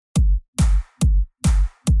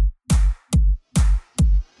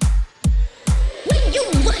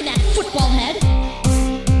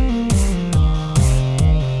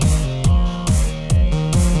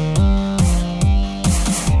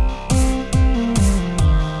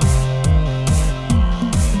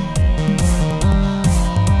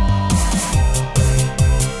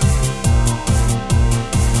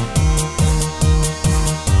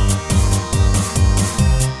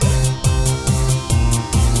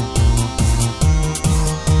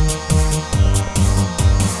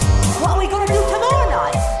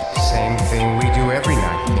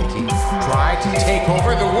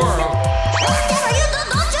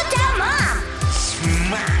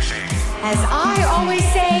I always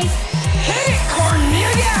say, hit it,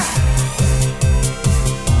 Cornelia!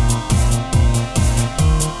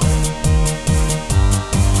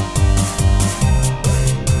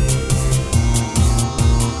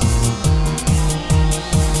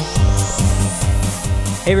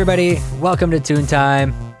 Hey everybody, welcome to Toon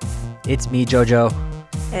Time. It's me, Jojo.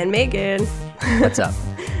 And Megan. What's up?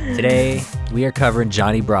 Today, we are covering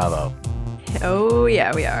Johnny Bravo. Oh,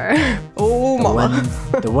 yeah, we are. Oh, mama.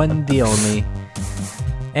 The one, the only.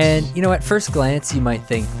 And, you know, at first glance, you might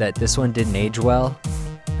think that this one didn't age well.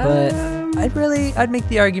 But I'd make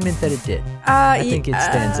the argument that it did. I think it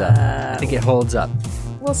stands up. I think it holds up.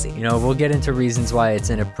 We'll see. You know, we'll get into reasons why it's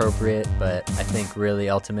inappropriate, but I think really,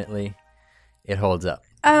 ultimately, it holds up.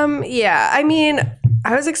 Yeah, I mean,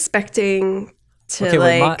 I was expecting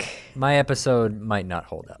to, my episode might not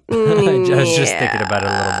hold up. I was just thinking about it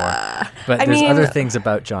a little more. But there's other things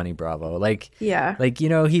about Johnny Bravo. Like, you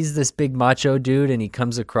know, he's this big macho dude and he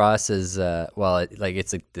comes across as,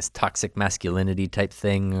 it's like this toxic masculinity type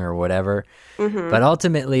thing or whatever. Mm-hmm. But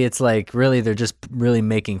ultimately, it's like, really, they're just really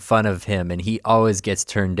making fun of him. And he always gets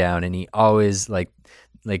turned down and he always, like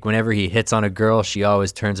whenever he hits on a girl, she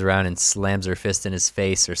always turns around and slams her fist in his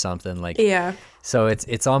face or something. Like, yeah. So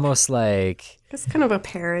it's almost like it's kind of a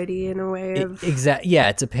parody in a way of Yeah,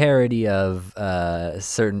 it's a parody of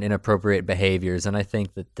certain inappropriate behaviors, and I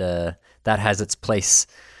think that that has its place.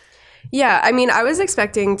 Yeah, I mean, I was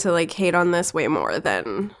expecting to like hate on this way more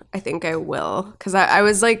than I think I will, because I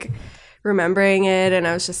was like remembering it, and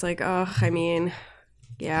I was just like, oh, I mean.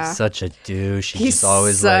 Yeah. He's such a douche. He's just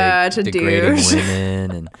always like degrading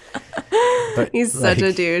women and he's such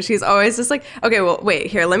a douche. He's always just like, okay, well, wait,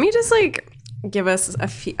 here, let me just like give us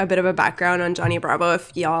a bit of a background on Johnny Bravo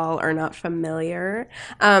if y'all are not familiar.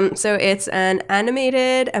 So it's an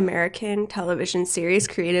animated American television series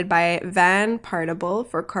created by Van Partible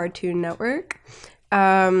for Cartoon Network.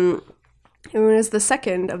 It was the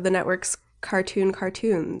second of the network's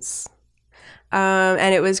cartoons.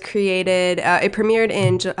 And it was created, it premiered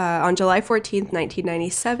on July 14th,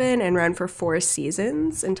 1997 and ran for 4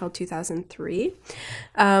 seasons until 2003.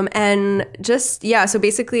 And just, yeah, so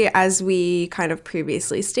basically as we kind of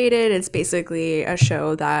previously stated, it's basically a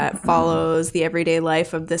show that follows the everyday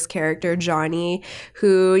life of this character, Johnny,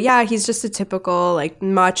 who, yeah, he's just a typical like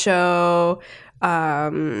macho,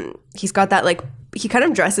 he's got that like, he kind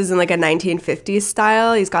of dresses in like a 1950s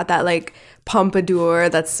style. He's got that like pompadour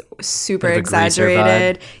that's super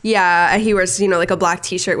exaggerated. Yeah, he wears, you know, like a black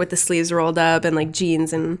t-shirt with the sleeves rolled up and like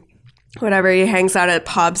jeans and whatever. He hangs out at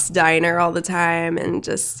Pop's Diner all the time and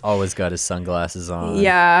just always got his sunglasses on.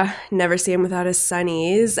 Yeah, never see him without his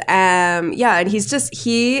sunnies. Yeah, and he's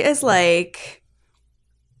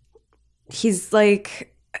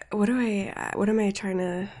like what am I trying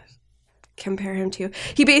to compare him to?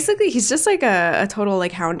 He's just like a total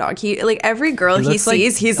like hound dog. He like every girl he sees, like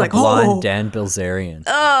he's like blonde Dan Bilzerian.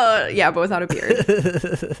 Oh yeah, but without a beard.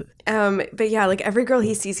 But yeah, like every girl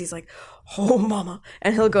he sees, he's like, oh mama,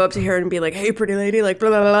 and he'll go up to her and be like, hey pretty lady, like blah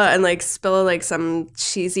blah blah, and like spill like some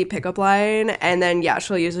cheesy pickup line, and then yeah,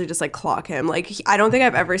 she'll usually just like clock him. Like I don't think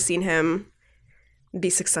I've ever seen him be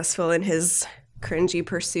successful in his cringy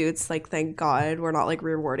pursuits. Like thank God we're not like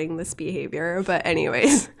rewarding this behavior, but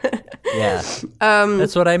anyways. Yeah,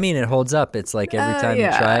 that's what I mean. It holds up. It's like every time he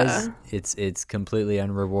tries, it's completely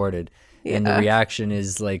unrewarded. Yeah. And the reaction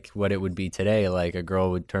is like what it would be today. Like a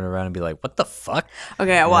girl would turn around and be like, what the fuck?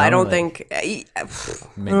 Okay, well, I don't think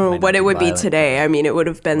what it would be today. I mean, it would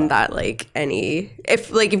have been that like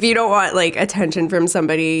if you don't want like attention from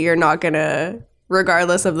somebody, you're not gonna,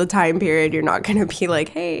 regardless of the time period, you're not gonna be like,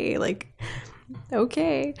 hey, like,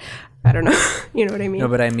 okay. I don't know. You know what I mean? No,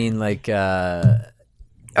 but I mean like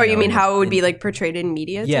you mean how it would be like portrayed in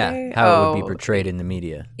media today? Yeah, how it would be portrayed in the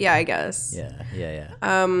media. Yeah, I guess. Yeah.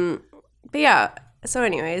 But yeah, so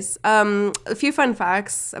anyways, a few fun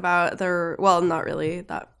facts about not really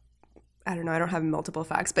that, I don't know, I don't have multiple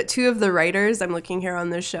facts, but 2 of the writers I'm looking here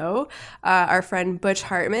on the show, our friend Butch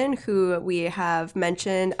Hartman, who we have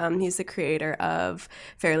mentioned, he's the creator of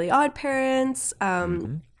Fairly Odd Parents,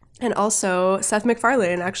 and also Seth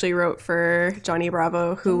MacFarlane actually wrote for Johnny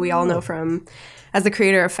Bravo, who we all know from as the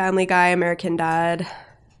creator of Family Guy, American Dad,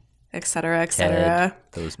 et cetera, et cetera.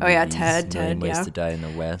 Those movies, oh yeah, Ted, Ways to Die in the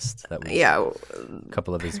West. That was a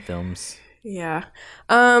couple of his films. Yeah.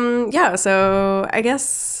 So I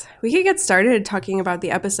guess we could get started talking about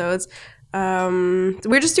the episodes.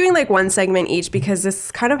 We're just doing like one segment each because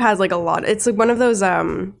this kind of has like a lot. It's like one of those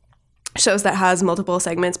shows that has multiple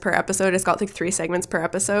segments per episode. It's got like 3 segments per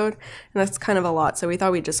episode, and that's kind of a lot. So we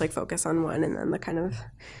thought we'd just like focus on one, and then the kind of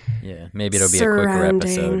maybe it'll be a quicker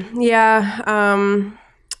episode. Yeah.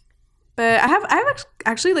 But I have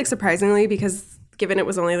actually, like, surprisingly, because given it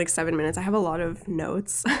was only like 7 minutes, I have a lot of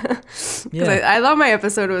notes. Because I thought my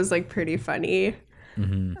episode was like pretty funny.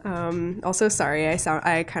 Also, sorry,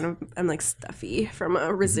 I kind of am like stuffy from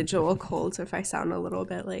a residual cold, so if I sound a little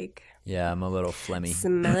bit like I'm a little phlegmy.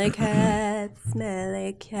 Smelly cats,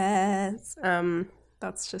 smelly cats.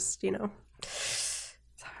 That's just,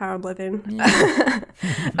 how I'm living. Yeah.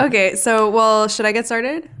 Okay, so should I get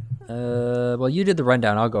started? Well, you did the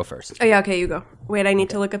rundown. I'll go first. Oh, yeah, okay, you go. Wait, I need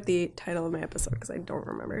to look up the title of my episode because I don't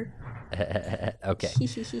remember. Okay.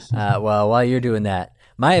 Well, while you're doing that,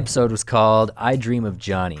 my episode was called I Dream of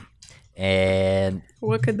Johnny. And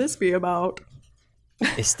what could this be about?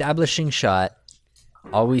 Establishing shot,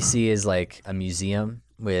 all we see is like a museum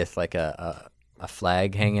with like a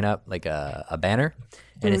flag hanging up, like a banner.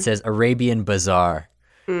 And it says Arabian Bazaar.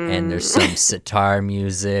 And there's some sitar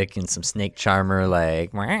music and some snake charmer,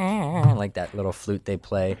 like that little flute they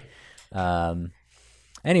play.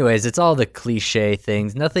 Anyways, it's all the cliche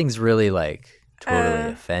things. Nothing's really like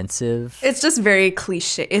totally offensive. It's just very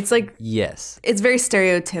cliche. It's like, yes, it's very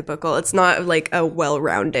stereotypical. It's not like a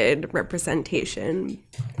well-rounded representation.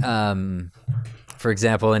 For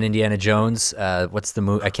example, in Indiana Jones, what's the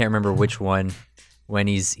movie? I can't remember which one. When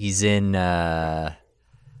he's in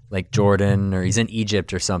like Jordan, or he's in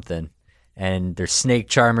Egypt or something, and there's snake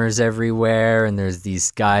charmers everywhere, and there's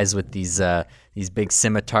these guys with these big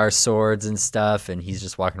scimitar swords and stuff, and he's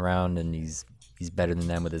just walking around and he's better than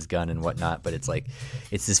them with his gun and whatnot. But it's like,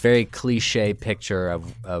 it's this very cliche picture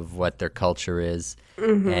of what their culture is.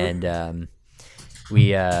 And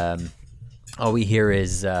all we hear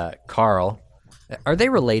is Carl. Are they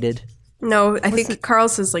related? No, I think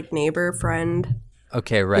Carl's his like neighbor friend.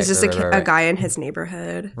 Okay, right. He's just right. a guy in his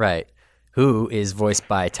neighborhood. Right. Who is voiced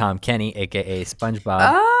by Tom Kenny, a.k.a. SpongeBob.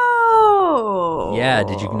 Oh! Yeah,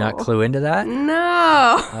 did you not clue into that?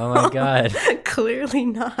 No! Oh my God. Clearly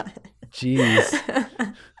not. Jeez.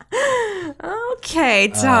 Okay,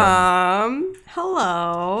 Tom.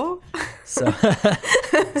 Hello. So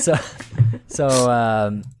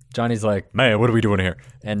Johnny's like, man, what are we doing here?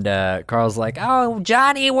 And Carl's like, oh,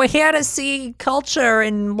 Johnny, we're here to see culture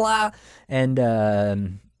and blah.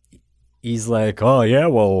 And he's like, oh, yeah,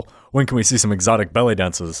 well, when can we see some exotic belly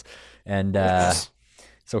dances? And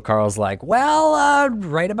so Carl's like, well,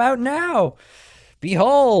 right about now.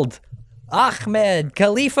 Behold, Ahmed,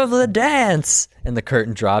 Caliph of the dance. And the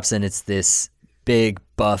curtain drops, and it's this big,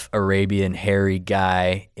 buff, Arabian, hairy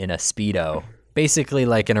guy in a Speedo. Basically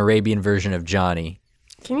like an Arabian version of Johnny.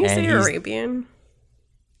 Can you say Arabian?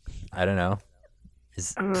 I don't know.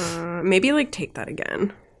 Maybe like take that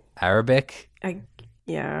again. Arabic?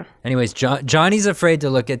 Yeah. Anyways, Johnny's afraid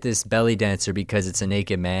to look at this belly dancer because it's a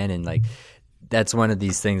naked man, and like that's one of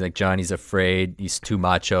these things, like Johnny's afraid, he's too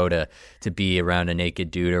macho to be around a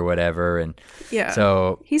naked dude or whatever. And yeah.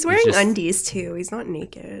 So he's wearing undies too. He's not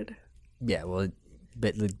naked. Yeah, well,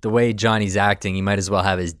 but the way Johnny's acting, he might as well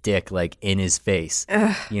have his dick like in his face.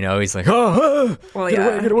 He's like, oh, well,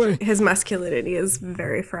 get away. His masculinity is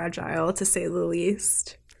very fragile, to say the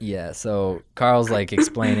least. Yeah, so Carl's like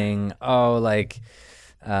explaining,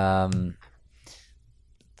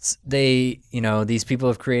 these people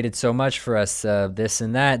have created so much for us, this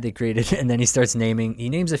and that they created, and then he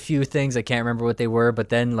names a few things. I can't remember what they were, but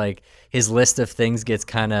then like his list of things gets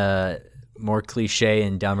kind of more cliche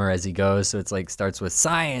and dumber as he goes. So it's like starts with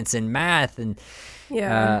science and math and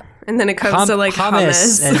and then it comes to like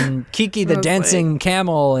hummus and Kiki the dancing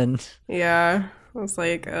camel, and I was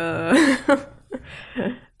like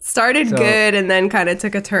started good and then kind of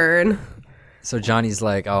took a turn. So Johnny's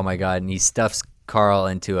like, oh my God, and he stuffs Carl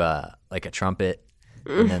into a trumpet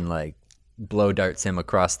and then like blow darts him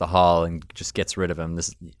across the hall and just gets rid of him.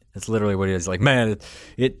 That's literally what he is. Like, man,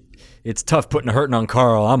 it's tough putting a hurting on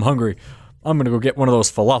Carl. I'm hungry. I'm gonna go get one of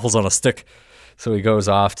those falafels on a stick. So he goes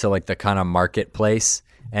off to like the kind of marketplace,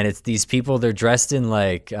 and it's these people. They're dressed in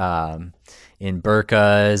like in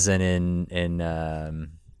burqas and in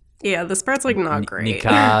this part's like not great.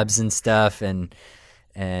 Niqabs and stuff, and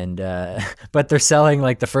but they're selling,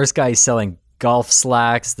 like, the first guy is selling golf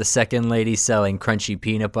slacks, the second lady's selling crunchy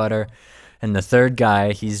peanut butter, and the third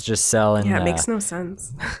guy, he's just selling it makes no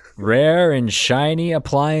sense. rare and shiny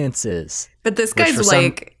appliances. But this guy's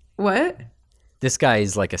like what? This guy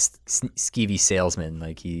is like a skeevy salesman.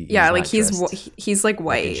 Like he's like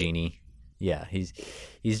white, like a genie. Yeah,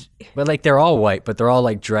 he's but like they're all white, but they're all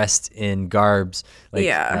like dressed in garbs, like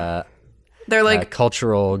they're like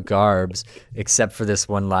cultural garbs, except for this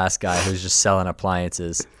one last guy who's just selling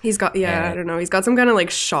appliances. He's got I don't know. He's got some kind of like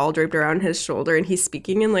shawl draped around his shoulder, and he's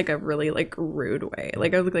speaking in like a really like rude way,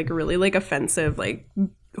 like a really like offensive, like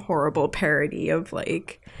horrible parody of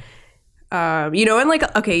like You know,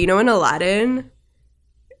 in Aladdin,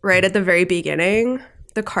 right at the very beginning,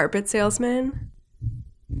 the carpet salesman.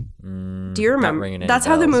 Do you remember? That's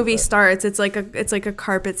how the movie starts. It's like a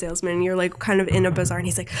carpet salesman. You're like kind of in a bazaar, and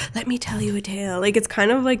he's like, "Let me tell you a tale." Like it's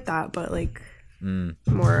kind of like that, but like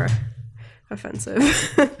more offensive.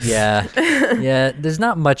 Yeah. There's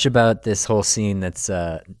not much about this whole scene that's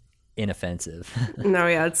inoffensive. No,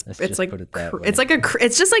 yeah, it's like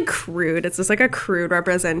it's just like crude. It's just like a crude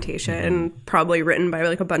representation, probably written by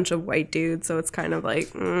like a bunch of white dudes. So it's kind of like,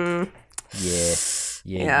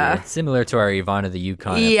 Yeah. Similar to our Ivana the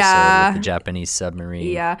Yukon episode with the Japanese submarine.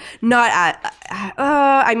 Yeah. Not at,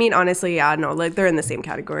 I mean, honestly, no, like they're in the same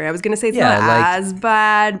category. I was going to say it's not like, as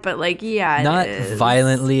bad, but like, not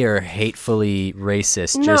violently or hatefully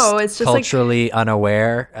racist. No, it's just culturally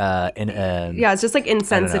unaware. It's just like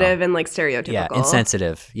insensitive and like stereotypical. Yeah,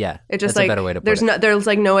 insensitive. Yeah. It's just that's like, a better way to put it. There's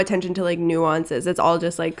like no attention to like nuances. It's all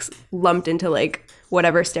just like lumped into like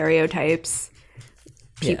whatever stereotypes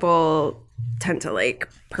people tend to like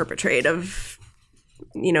perpetrate of,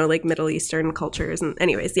 you know, like Middle Eastern cultures. And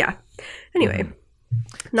anyways,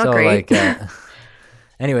 not great.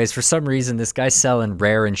 Anyways, for some reason, this guy's selling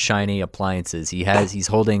rare and shiny appliances. He's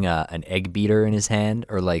holding an egg beater in his hand,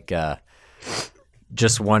 or like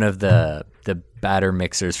just one of the batter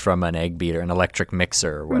mixers from an egg beater, an electric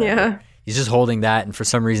mixer or whatever. Yeah. He's just holding that, and for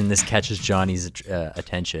some reason, this catches Johnny's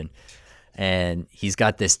attention. And he's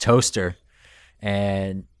got this toaster,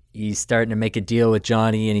 and he's starting to make a deal with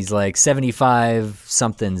Johnny, and he's like 75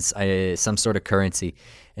 somethings, some sort of currency.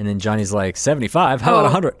 And then Johnny's like, 75? How about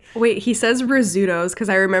 100? Wait, he says risottos, because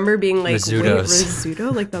I remember being like, wait,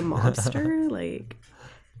 risotto? Like the mobster? Like,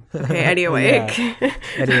 okay, anyway.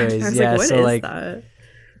 Anyways, yeah, like, so like, that?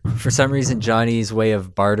 For some reason, Johnny's way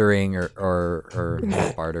of bartering or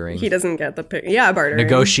not bartering. He doesn't get the pic. Yeah, bartering.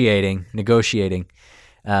 Negotiating.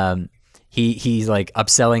 He's like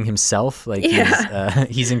upselling himself, like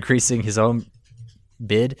he's increasing his own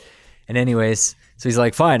bid. And anyways, so he's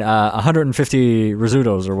like, fine, 150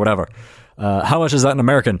 risottos or whatever. How much is that in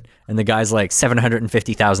American? And the guy's like,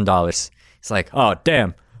 $750,000. He's like, oh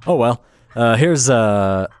damn. Oh well. Here's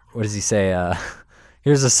what does he say?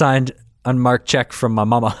 Here's a signed unmarked check from my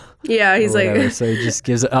mama. Yeah, he's like, so he just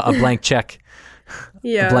gives a blank check.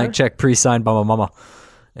 Yeah, a blank check pre-signed by my mama.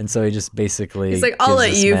 And so he just basically, he's like, I'll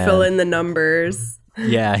let you fill in the numbers.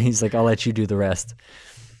 Yeah, he's like, I'll let you do the rest.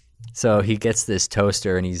 So he gets this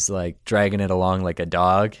toaster, and he's like dragging it along like a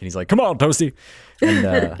dog. And he's like, come on, Toasty.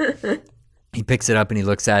 And he picks it up and he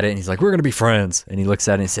looks at it, and he's like, we're going to be friends. And he looks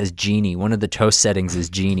at it and it says Genie. One of the toast settings is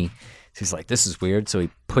Genie. So he's like, this is weird. So he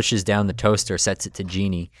pushes down the toaster, sets it to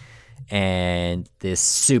Genie. And this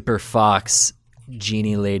super fox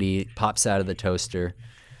Genie lady pops out of the toaster.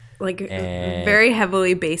 Like very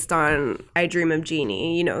heavily based on I Dream of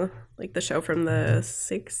Jeannie, you know, like the show from the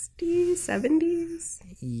 60s, 70s.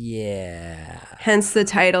 Yeah. Hence the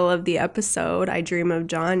title of the episode, I Dream of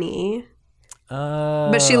Johnny.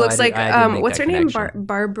 But she looks like, what's her name?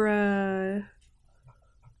 Barbara.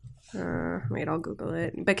 Wait, I'll Google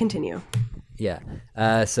it. But continue.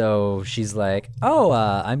 Yeah. So she's like, oh,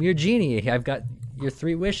 I'm your genie. I've got your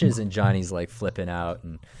 3 wishes. And Johnny's like flipping out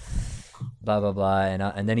and blah blah blah,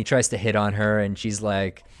 and then he tries to hit on her, and she's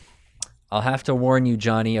like, I'll have to warn you,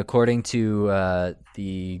 Johnny, according to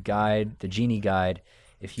the Genie guide,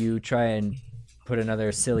 if you try and put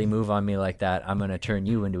another silly move on me like that, I'm gonna turn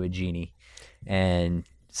you into a genie. And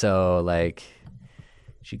so like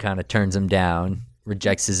she kind of turns him down,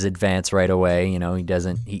 rejects his advance right away. You know,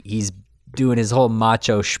 he's doing his whole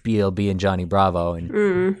macho spiel being Johnny Bravo,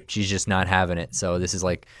 and she's just not having it. So this is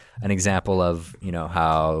like an example of, you know,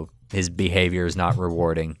 how his behavior is not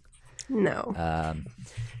rewarding. No.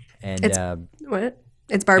 And it's, what?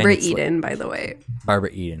 It's Barbara Eden, by the way.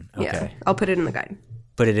 Barbara Eden. Okay. Yeah, I'll put it in the guide.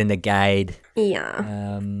 Put it in the guide.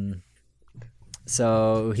 Yeah.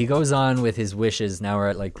 So he goes on with his wishes. Now we're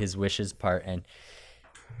at like his wishes part, and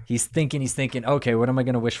he's thinking, okay, what am I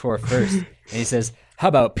going to wish for first? And he says, how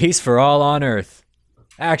about peace for all on Earth?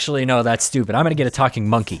 Actually, no, that's stupid. I'm going to get a talking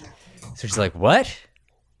monkey. So she's like, what?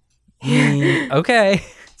 Okay.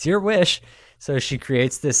 It's your wish. So she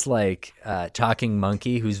creates this like talking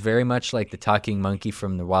monkey who's very much like the talking monkey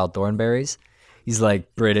from the Wild Thornberrys. He's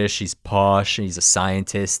like British, he's posh, and he's a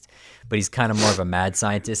scientist, but he's kind of more of a mad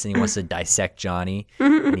scientist, and he wants to dissect Johnny,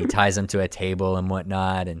 and he ties him to a table and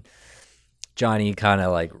whatnot. And Johnny kind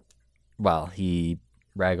of like, well, he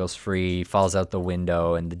wraggles free, falls out the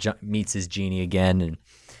window, and meets his genie again, and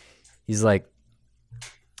he's like,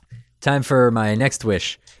 time for my next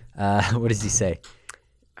wish. What does he say?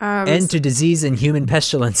 End to disease and human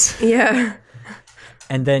pestilence. Yeah.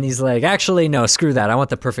 And then he's like, actually, no, screw that. I want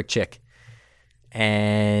the perfect chick.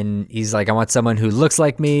 and he's like, I want someone who looks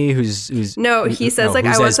like me, who's no, he says like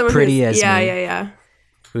I want someone pretty who's, as me. Yeah.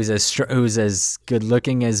 Who's as good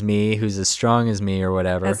looking as me, who's as strong as me, or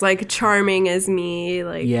whatever. As like charming as me,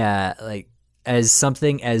 like yeah, like as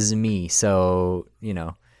something as me. So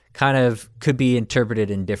kind of could be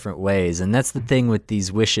interpreted in different ways, and that's the thing with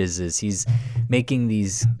these wishes is he's making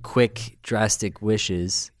these quick, drastic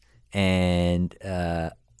wishes, and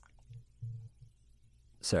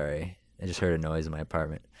sorry. I just heard a noise in my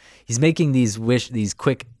apartment. He's making these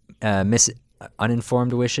quick,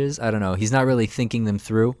 uninformed wishes. I don't know. He's not really thinking them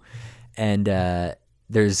through, and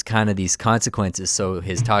there's kind of these consequences. So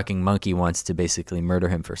his talking monkey wants to basically murder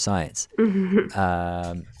him for science.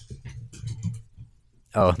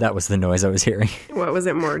 Oh, that was the noise I was hearing. What was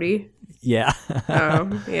it, Morty? Yeah.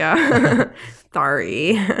 Oh, yeah.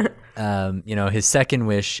 Sorry. His second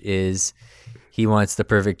wish is he wants the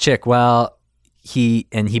perfect chick. Well, he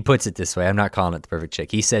puts it this way. I'm not calling it the perfect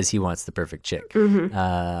chick. He says he wants the perfect chick.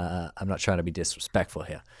 I'm not trying to be disrespectful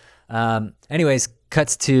here. Anyways,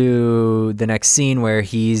 cuts to the next scene where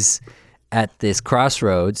he's at this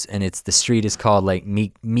crossroads, and the street is called like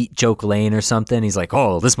Meat Joke Lane or something. He's like,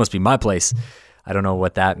 oh, this must be my place. I don't know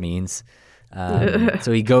what that means.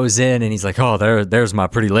 So he goes in and he's like, oh, there's my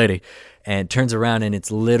pretty lady, and turns around and it's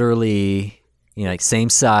literally like same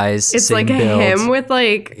size, it's same like build. him with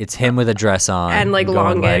like it's him with a dress on and like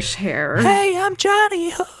longish hair. Hey, I'm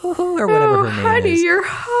Johnny, or whatever her name honey, is. you're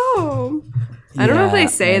home. I don't know if they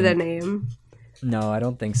say the name. No, I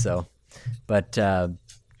don't think so. But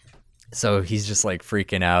so he's just like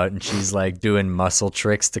freaking out, and she's like doing muscle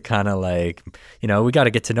tricks to kind of like, we got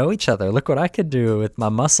to get to know each other. Look what I could do with my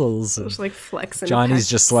muscles. Just like flexing. Johnny's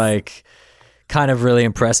just like kind of really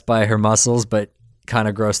impressed by her muscles, but kind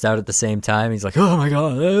of grossed out at the same time. He's like, oh my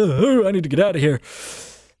God, I need to get out of here.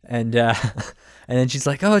 And then she's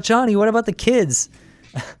like, oh, Johnny, what about the kids?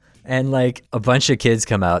 And like a bunch of kids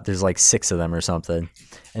come out. There's like 6 of them or something.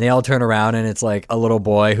 And they all turn around, and it's like a little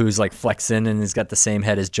boy who's like flexing and has got the same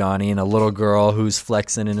head as Johnny, and a little girl who's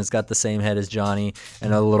flexing and has got the same head as Johnny,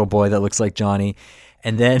 and a little boy that looks like Johnny.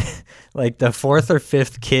 And then like the 4th or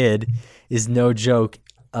 5th kid is, no joke,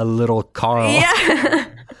 a little Carl. Yeah.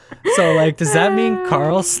 So like, does that mean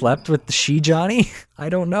Carl slept with the Johnny? I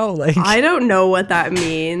don't know. Like, I don't know what that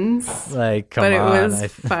means. Like, come on. But it on. was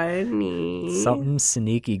funny. Something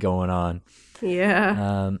sneaky going on.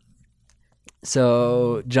 Yeah.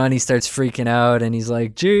 So Johnny starts freaking out, and he's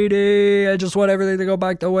like, GD, I just want everything to go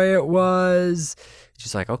back the way it was.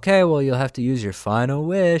 She's like, okay, well, you'll have to use your final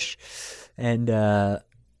wish. And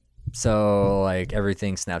so like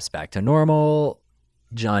everything snaps back to normal.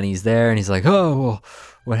 Johnny's there, and he's like, oh, well,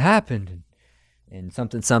 what happened? And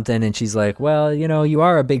something. And she's like, well, you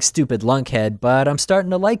are a big stupid lunkhead, but I'm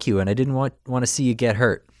starting to like you, and I didn't want to see you get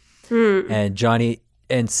hurt. And Johnny,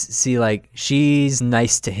 and see, like, she's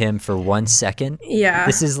nice to him for 1 second. Yeah.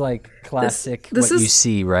 This is like classic this what is you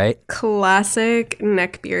see, right? Classic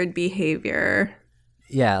neckbeard behavior.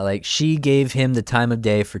 Yeah, like she gave him the time of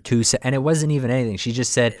day for 2 seconds, and it wasn't even anything. She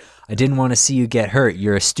just said, I didn't want to see you get hurt.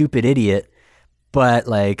 You're a stupid idiot, but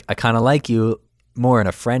like I kind of like you, more in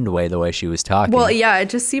a friend way, the way she was talking. Well, yeah, it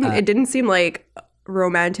didn't seem like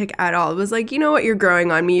romantic at all. It was like, you know what, you're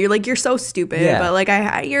growing on me. You're so stupid, but like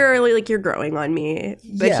you're growing on me.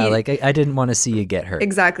 But yeah, like I didn't want to see you get hurt.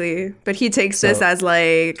 Exactly. But he takes this as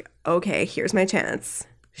like, okay, here's my chance.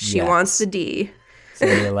 She wants the D. So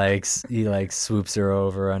he swoops her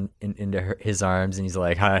over into his arms, and he's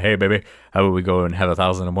like, hey baby, how about we go and have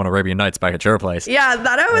 1,001 Arabian Nights back at your place? Yeah,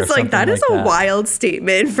 that I was like, that is a wild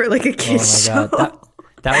statement for like a kid's show. God.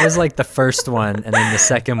 That was like the first one, and then the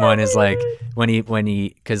second one is like when he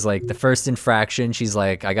because like the first infraction, she's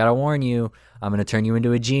like, I gotta warn you, I'm gonna turn you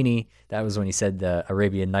into a genie. That was when he said the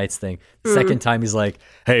Arabian Nights thing. The second time he's like,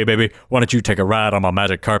 hey baby, why don't you take a ride on my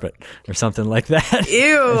magic carpet or something like that.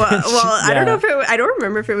 Ew. Well, I don't know I don't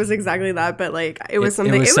remember if it was exactly that, but like it was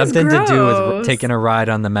something. It was something to do with taking a ride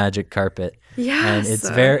on the magic carpet. Yeah, and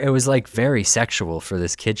it was like very sexual for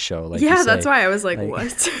this kid show. Like, yeah, that's why I was like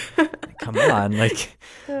what? Come on, like.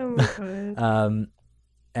 Oh my God.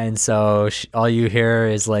 And so all you hear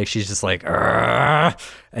is like she's just like,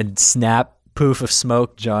 and snap, poof of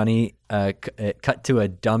smoke. Johnny cut to a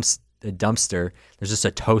dumpster. There's just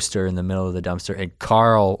a toaster in the middle of the dumpster, and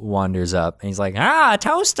Carl wanders up, and he's like, a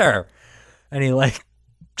toaster, and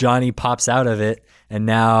Johnny pops out of it, and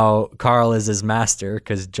now Carl is his master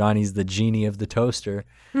because Johnny's the genie of the toaster.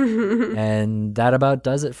 And that about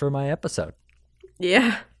does it for my episode.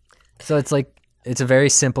 Yeah. So it's like, it's a very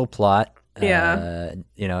simple plot. Yeah.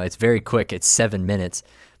 It's very quick. It's 7 minutes,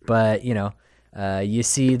 but you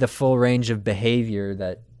see the full range of behavior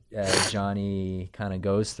that Johnny kind of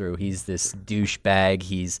goes through. He's this douchebag.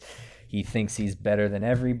 He thinks he's better than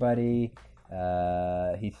everybody.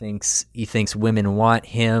 He thinks women want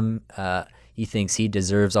him. He thinks he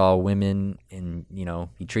deserves all women, and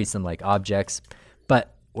he treats them like objects.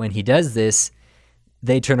 But when he does this,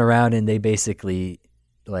 they turn around and they basically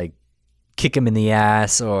like kick him in the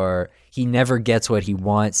ass, or he never gets what he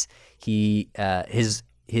wants. His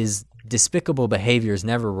despicable behavior is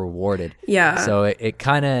never rewarded. Yeah. So it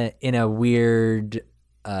kind of, in a weird,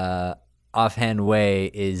 offhand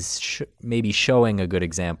way, is maybe showing a good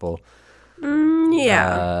example.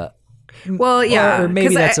 Yeah. Well, yeah. Or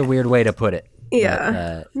maybe that's a weird way to put it.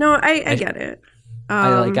 Yeah. But, no, I get it.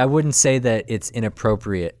 I wouldn't say that it's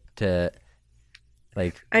inappropriate to,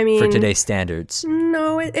 for today's standards.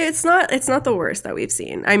 No, it's not. It's not the worst that we've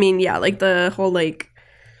seen. I mean, yeah, like the whole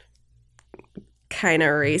kind of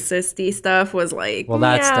racist-y stuff was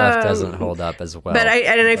that stuff doesn't hold up as well. But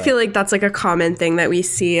I feel like that's a common thing that we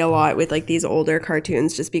see a lot with these older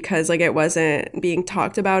cartoons, just because it wasn't being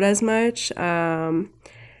talked about as much.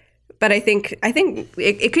 But I think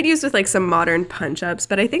it could use with some modern punch-ups,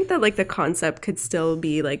 but I think that the concept could still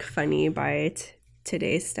be funny by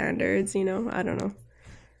today's standards, I don't know.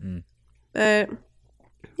 But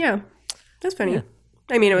yeah, that's funny. Yeah.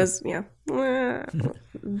 I mean, it was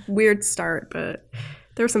weird start, but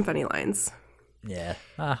there were some funny lines. Yeah,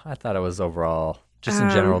 I thought it was overall, just in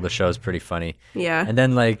general, the show's pretty funny. Yeah. And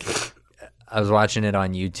then I was watching it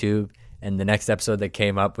on YouTube, and the next episode that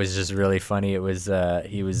came up was just really funny. It was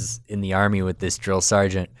he was in the army with this drill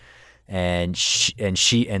sergeant, and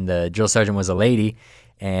the drill sergeant was a lady,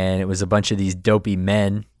 and it was a bunch of these dopey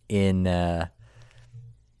men in the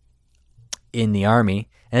army.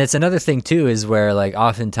 And it's another thing too, is where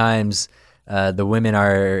oftentimes the women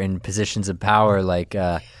are in positions of power.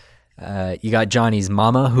 You got Johnny's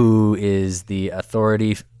mama, who is the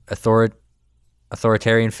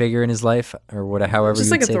authoritarian figure in his life, or however just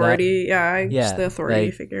you would say authority, that. Just the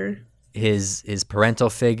authority figure. His parental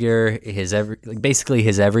figure, basically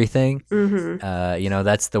his everything. Mm-hmm.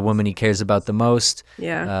 That's the woman he cares about the most.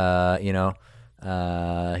 Yeah.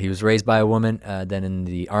 He was raised by a woman. Then in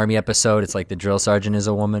the army episode, it's the drill sergeant is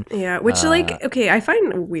a woman. Yeah, which okay, I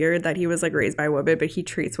find weird that he was raised by a woman, but he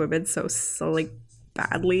treats women so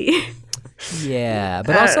badly. Yeah,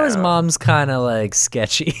 but also his mom's kind of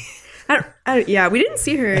sketchy. Yeah, we didn't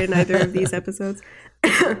see her in either of these episodes.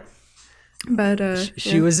 But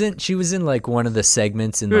she was in one of the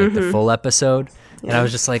segments in the full episode. And I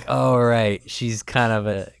was just oh, right, she's kind of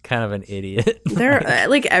an idiot. They're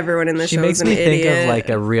everyone in the show is an idiot. She makes me think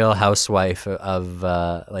of a Real Housewife of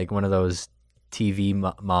one of those TV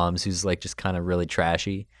moms who's just kind of really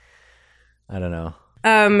trashy. I don't know.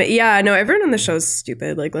 Yeah, no, everyone on the show's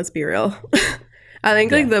stupid. Let's be real. I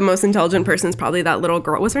think the most intelligent person is probably that little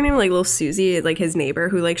girl. What's her name? Little Susie, his neighbor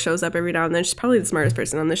who shows up every now and then. She's probably the smartest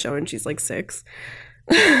person on the show, and she's 6.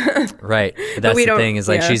 Right, but that's the thing is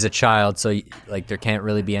she's a child, so there can't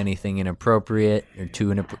really be anything inappropriate or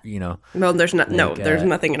too Well, there's there's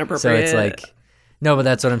nothing inappropriate. So it's no, but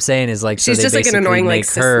that's what I'm saying is she's so just an annoying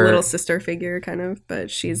little sister figure kind of,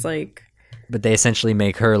 but she's But they essentially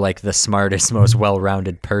make her the smartest, most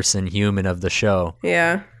well-rounded human of the show.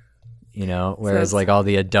 Yeah. Whereas so all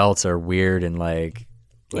the adults are weird and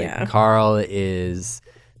Carl is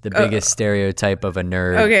the biggest stereotype of a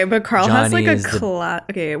nerd. Okay, but Carl Johnny has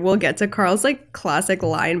okay, we'll get to Carl's classic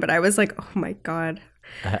line, but I was oh my God.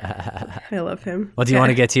 I love him. Well, do you want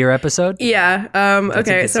to get to your episode? Yeah.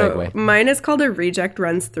 Okay, so mine is called A Reject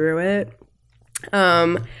Runs Through It.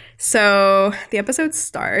 So the episode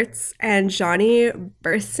starts and Johnny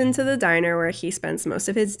bursts into the diner where he spends most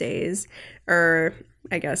of his days, or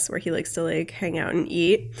I guess where he likes to hang out and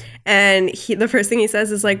eat. And the first thing he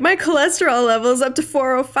says is my cholesterol level is up to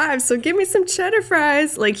 405, so give me some cheddar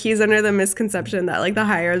fries. He's under the misconception that the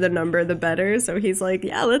higher the number, the better. So he's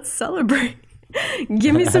yeah, let's celebrate.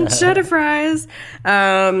 Give me some cheddar fries.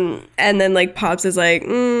 And then Pops is yeah,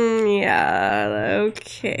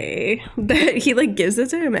 okay. But he gives it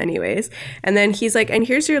to him anyways. And then he's and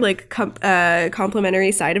here's your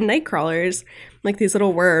complimentary side of night crawlers, these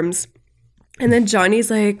little worms. And then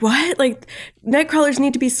Johnny's what? Night crawlers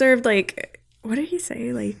need to be served what did he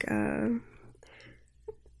say?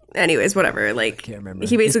 Anyways, whatever. Can't remember.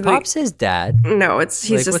 He basically is Pops his dad. No, he's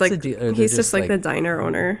just he's just the diner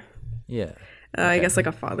owner. Yeah. Okay. I guess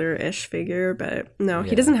a father-ish figure, but no,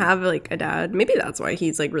 he doesn't have a dad. Maybe that's why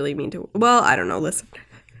he's really mean to. Well, I don't know. Listen,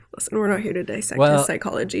 we're not here to dissect his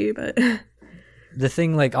psychology, but the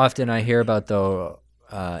thing often I hear about though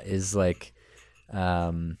is a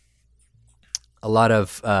lot of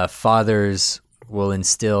fathers will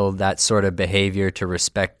instill that sort of behavior to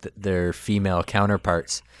respect their female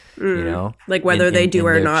counterparts, you know? Like whether they do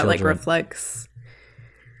or not, like reflects.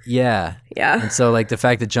 Yeah. Yeah. And so like the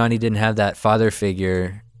fact that Johnny didn't have that father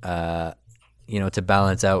figure, you know, to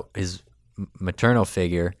balance out his maternal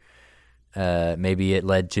figure, maybe it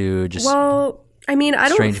led to just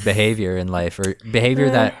strange behavior in life, or behavior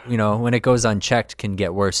that, you know, when it goes unchecked can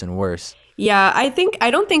get worse and worse. Yeah, I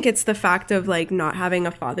don't think it's the fact of like not having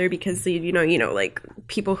a father, because you know like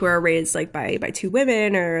people who are raised like by two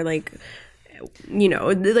women, or like, you know,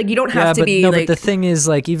 like you don't have to be like. But the thing is,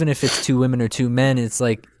 like, even if it's two women or two men, it's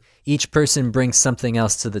like each person brings something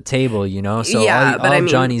else to the table, you know. So all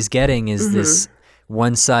Johnny's getting is this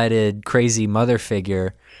one-sided crazy mother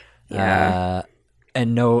figure, and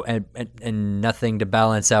nothing to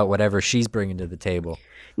balance out whatever she's bringing to the table.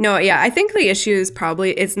 No, yeah, I think the issue is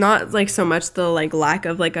probably, it's not like so much the like lack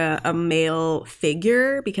of like a male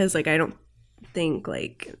figure, because like I don't think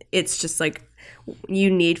like it's just like you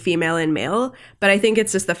need female and male, but I think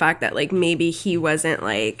it's just the fact that like maybe he wasn't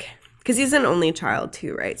like, because he's an only child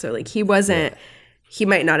too, right? So like he wasn't, he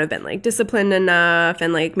might not have been like disciplined enough,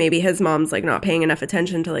 and like maybe his mom's like not paying enough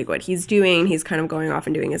attention to like what he's doing. He's kind of going off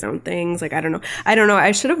and doing his own things. Like I don't know.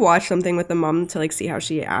 I should have watched something with the mom to like see how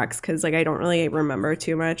she acts, because like I don't really remember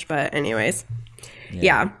too much. But anyways,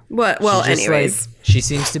 yeah. Well, anyways, like, she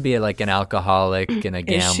seems to be like an alcoholic and a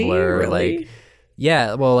gambler. Is she really? Like,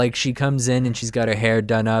 yeah. Well, like she comes in and she's got her hair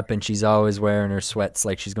done up and she's always wearing her sweats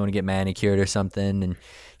like she's going to get manicured or something, and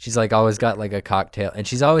she's like always got like a cocktail, and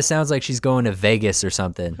she's always sounds like she's going to Vegas or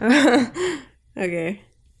something. Okay.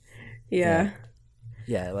 Yeah.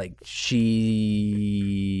 Yeah, like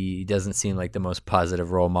she doesn't seem like the most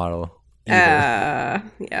positive role model either.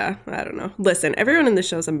 Yeah, I don't know. Listen, everyone in the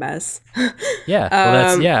show's a mess. Yeah,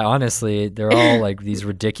 well honestly, they're all like these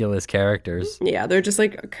ridiculous characters. Yeah, they're just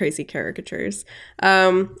like crazy caricatures.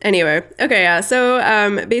 Anyway, okay, yeah.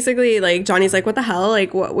 So basically like Johnny's like, what the hell?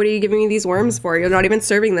 Like what are you giving me these worms for? You're not even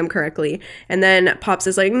serving them correctly. And then Pops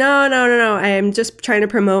is like, no. I am just trying to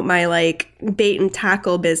promote my like bait and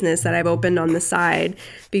tackle business that I've opened on the side,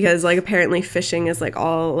 because like apparently fishing is like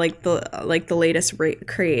all like the latest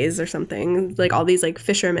craze or something. Like all these like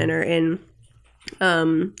fishermen are in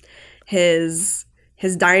his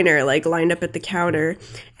diner, like lined up at the counter,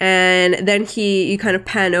 and then you kind of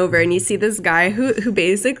pan over and you see this guy who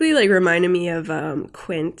basically like reminded me of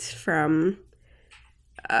Quint from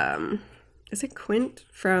is it Quint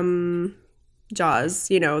from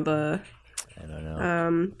Jaws? You know, I don't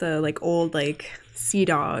know. The like old like sea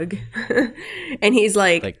dog. And he's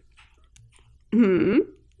like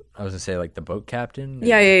I was gonna say like the boat captain.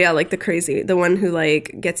 Yeah, like the one who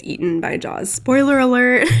like gets eaten by Jaws. Spoiler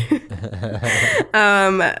alert.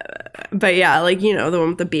 But yeah, like, you know, the one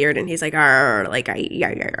with the beard, and he's like, like,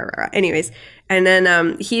 anyways. And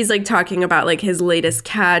then he's like talking about like his latest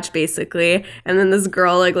catch, basically. And then this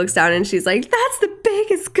girl like looks down and she's like, that's the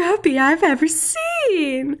biggest guppy I've ever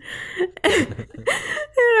seen. And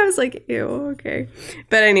I was like, ew, okay.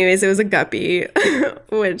 But anyways, it was a guppy,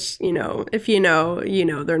 which, you know, if you know,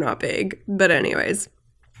 they're not big. But anyways,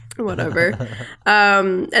 whatever.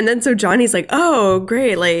 And then so Johnny's like, oh,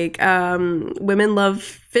 great, like women love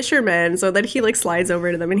fishermen. So then he like slides over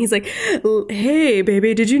to them and he's like, hey,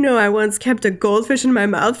 baby, did you know I once kept a goldfish in my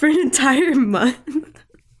mouth for an entire month?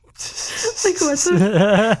 Like, what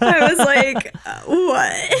the I was like,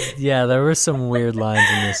 what? Yeah, there were some weird lines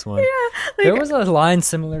in this one. Yeah, like, there was a line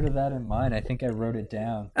similar to that in mine. I think I wrote it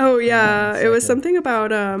down. Oh yeah, it was something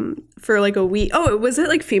about for like a week. Oh, was it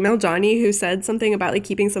like female Johnny who said something about like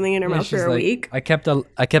keeping something in her mouth for a week? I kept a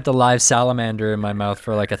live salamander in my mouth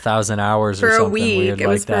for like 1,000 hours for or something a week. Weird it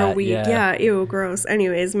was like for that. A week. Yeah, ew, gross.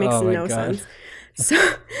 Anyways, makes no sense. So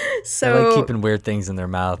they like keeping weird things in their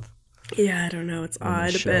mouth. Yeah, I don't know. It's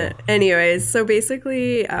odd. But anyways, so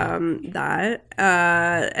basically that.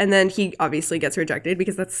 And then he obviously gets rejected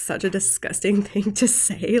because that's such a disgusting thing to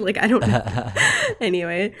say. Like, I don't know.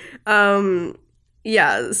 Anyway.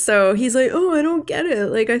 Yeah, so he's like, oh, I don't get it.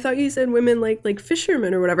 Like, I thought you said women like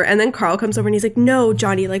fishermen or whatever. And then Carl comes over and he's like, no,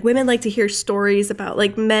 Johnny, like women like to hear stories about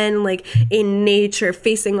like men like in nature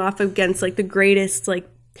facing off against like the greatest like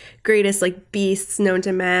beasts known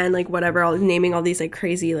to man, like whatever, all naming all these like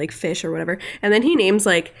crazy like fish or whatever. And then he names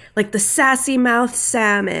like the sassy mouth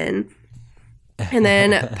salmon. And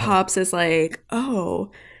then Pops is like,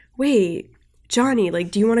 oh, wait, Johnny,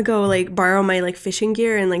 like, do you want to go like borrow my like fishing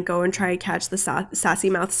gear and like go and try to catch the sassy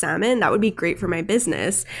mouth salmon? That would be great for my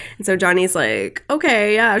business. And so Johnny's like,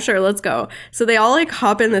 okay, yeah, sure, let's go. So they all like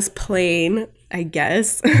hop in this plane, I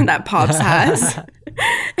guess, that Pops has.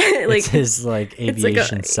 Like, it's his like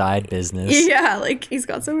aviation like side business. Yeah, like he's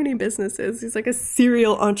got so many businesses. He's like a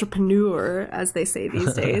serial entrepreneur, as they say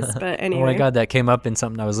these days. But anyway. Oh my god, that came up in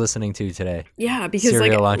something I was listening to today. Yeah, because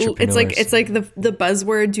serial entrepreneurs. It's like the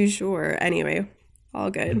buzzword du jour. Anyway, all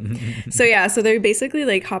good. So yeah, so they basically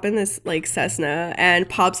like hop in this like Cessna, and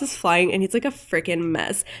Pops is flying, and he's like a freaking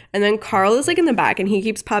mess. And then Carl is like in the back, and he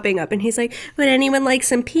keeps popping up, and he's like, "Would anyone like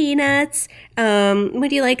some peanuts?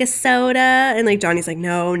 Would you like a soda?" And like Johnny's like,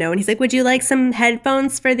 "No, no." And he's like, "Would you like some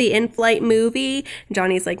headphones for the in-flight movie?" And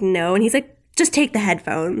Johnny's like, "No." And he's like, "Just take the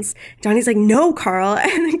headphones." Johnny's like, "No, Carl."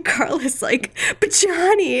 And then Carl is like, "But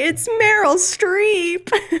Johnny, it's Meryl Streep."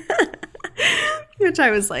 Which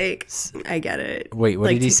I was like, I get it. Wait, what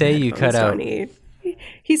did he say? You cut out. Johnny.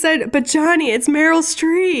 He said, "But Johnny, it's Meryl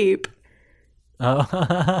Streep." Oh.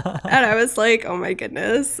 And I was like, oh my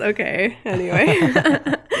goodness. Okay. Anyway.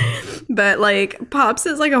 But like Pops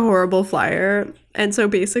is like a horrible flyer. And so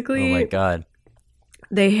basically, oh my God,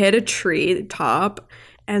 they hit a tree top,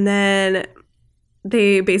 and then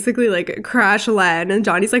they basically like crash land, and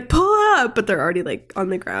Johnny's like, "Pull up," but they're already like on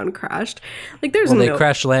the ground, crashed. Like there's they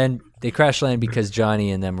crash land. They crash land because Johnny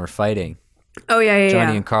and them were fighting. Oh yeah.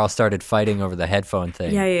 Johnny and Carl started fighting over the headphone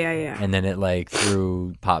thing. Yeah. And then it like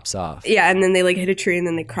threw Pops off. Yeah, and then they like hit a tree, and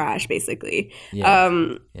then they crash basically.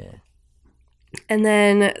 Yeah. And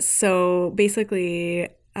then so basically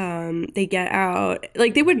they get out.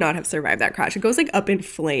 Like they would not have survived that crash. It goes like up in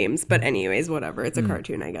flames, but anyways, whatever. It's a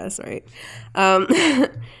cartoon, I guess, right?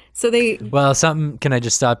 So can I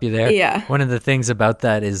just stop you there? Yeah. One of the things about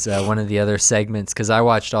that is one of the other segments, because I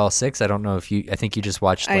watched all 6. I don't know if I think you just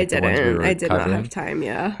watched like the ones we were covering. I did not have time,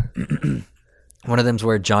 yeah. One of them's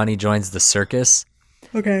where Johnny joins the circus.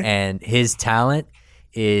 Okay. And his talent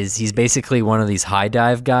is he's basically one of these high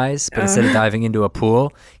dive guys, but instead of diving into a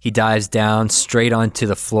pool, he dives down straight onto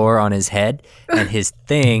the floor on his head. And his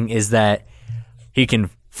thing is that he can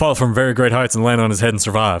fall from very great heights and land on his head and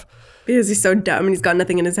survive. Because he's so dumb and he's got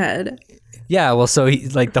nothing in his head. Yeah, well, so he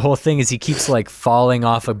like the whole thing is he keeps like falling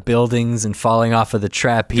off of buildings and falling off of the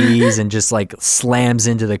trapeze and just like slams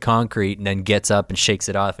into the concrete and then gets up and shakes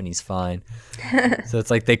it off and he's fine. So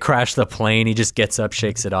it's like they crash the plane, he just gets up,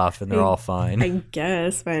 shakes it off, and they're all fine. I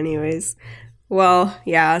guess, but anyways. Well,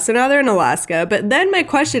 yeah, so now they're in Alaska. But then my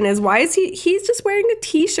question is, why is he's just wearing a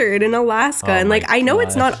t-shirt in Alaska? And like, I know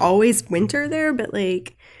it's not always winter there, but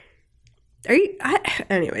like,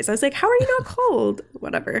 anyways, I was like, how are you not cold?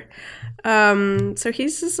 Whatever. So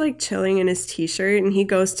he's just like chilling in his t-shirt, and he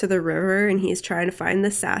goes to the river, and he's trying to find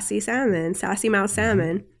the sassy mouth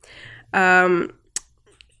salmon.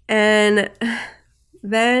 And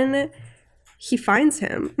then he finds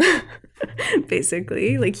him.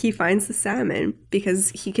 Basically, like he finds the salmon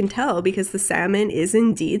because he can tell because the salmon is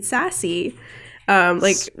indeed sassy.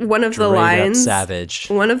 Like one of the lines, savage.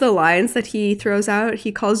 One of the lines that he throws out,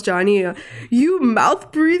 he calls Johnny, "You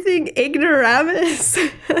mouth-breathing ignoramus."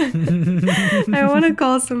 I want to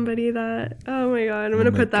call somebody that. Oh my god, I'm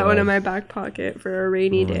gonna put that one in my back pocket for a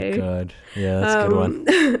rainy day. Oh my god, yeah, that's a good one.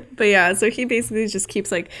 But yeah, so he basically just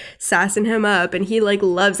keeps like sassing him up, and he like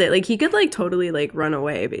loves it. Like he could like totally like run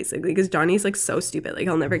away basically because Johnny's like so stupid, like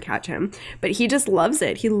he'll never catch him. But he just loves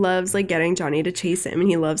it. He loves like getting Johnny to chase him, and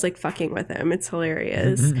he loves like fucking with him. It's hilarious.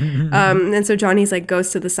 And so Johnny's like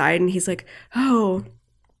goes to the side, and he's like, "Oh,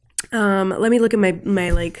 let me look at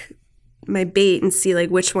my bait and see like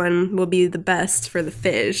which one will be the best for the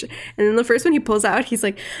fish." And then the first one he pulls out, he's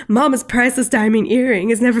like, "Mama's priceless diamond earring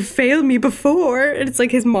has never failed me before." And it's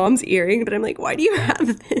like his mom's earring, but I'm like, why do you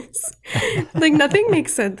have this? Like nothing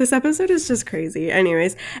makes sense. This episode is just crazy.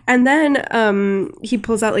 Anyways, and then he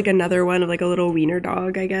pulls out like another one of like a little wiener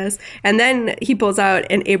dog, I guess. And then he pulls out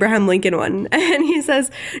an Abraham Lincoln one, and he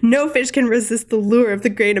says, "No fish can resist the lure of the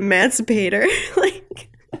great emancipator." Like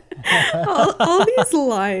all these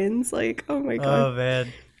lines, like, oh my god. Oh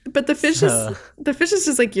man. But the fish is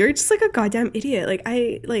just like, you're just like a goddamn idiot.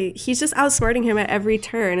 Like he's just outsmarting him at every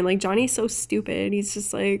turn, and like Johnny's so stupid. He's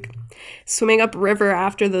just like swimming up river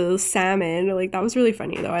after the salmon. Like that was really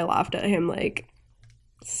funny though. I laughed at him like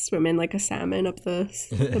swimming like a salmon up the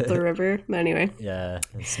river. But anyway. Yeah,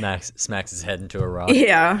 and smacks his head into a rock.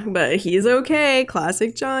 Yeah, but he's okay.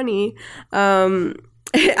 Classic Johnny.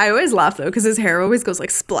 I always laugh though because his hair always goes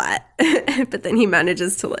like splat, but then he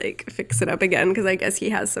manages to like fix it up again because I guess he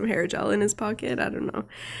has some hair gel in his pocket. I don't know.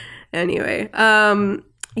 Anyway,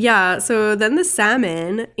 yeah. So then the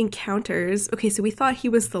salmon encounters. Okay, so we thought he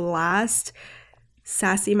was the last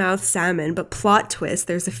sassy mouth salmon, but plot twist: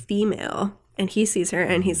 there's a female, and he sees her,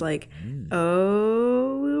 and he's like,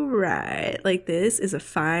 "Oh right, like this is a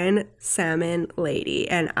fine salmon lady,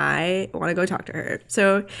 and I want to go talk to her."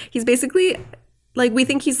 So he's basically like, we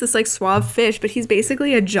think he's this, like, suave fish, but he's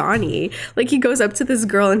basically a Johnny. Like, he goes up to this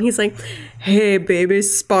girl and he's like, hey, baby,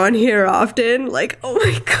 spawn here often. Like, oh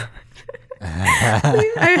my God.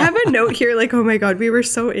 I have a note here, like, oh my God, we were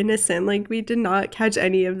so innocent. Like, we did not catch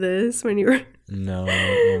any of this when you were... No,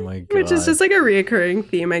 oh my God. Which is just, like, a reoccurring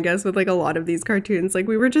theme, I guess, with, like, a lot of these cartoons. Like,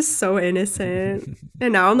 we were just so innocent.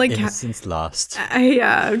 And now I'm, like... Innocence lost.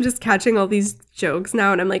 I'm just catching all these jokes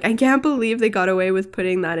now, and I'm like, I can't believe they got away with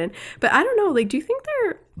putting that in. But I don't know, like, do you think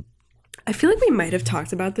they're... I feel like we might have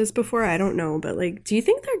talked about this before, I don't know, but, like, do you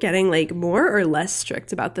think they're getting, like, more or less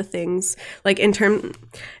strict about the things, like, in terms...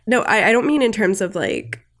 No, I don't mean in terms of,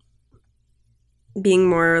 like, being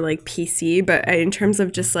more, like, PC, but in terms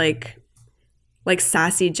of just, like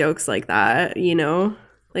sassy jokes like that, you know?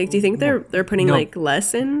 Like, do you think they're putting, like,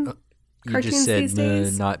 less in cartoons these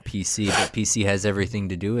days? Not PC, but PC has everything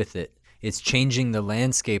to do with it. It's changing the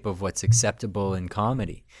landscape of what's acceptable in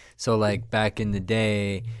comedy. So, like, back in the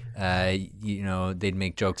day, you know, they'd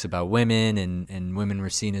make jokes about women and women were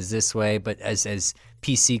seen as this way. But as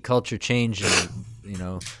PC culture changed and, you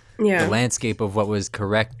know, the landscape of what was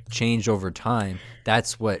correct changed over time,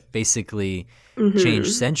 that's what basically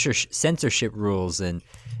changed censorship rules and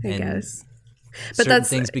guess. But certain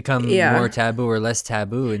things become more taboo or less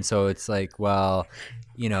taboo. And so it's like, well,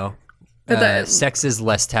 you know, sex is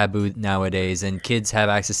less taboo nowadays, and kids have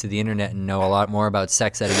access to the internet and know a lot more about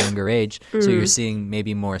sex at a younger age. So you're seeing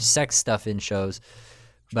maybe more sex stuff in shows,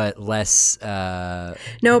 but less.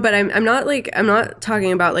 No, but I'm not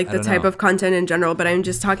talking about, like, the type of content in general, but I'm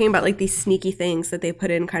just talking about, like, these sneaky things that they put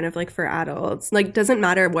in kind of, like, for adults. Like, doesn't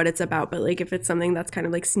matter what it's about, but, like, if it's something that's kind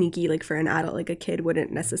of, like, sneaky, like, for an adult, like, a kid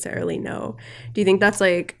wouldn't necessarily know. Do you think that's,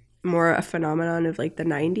 like, more a phenomenon of, like, the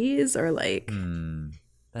 90s, or, like...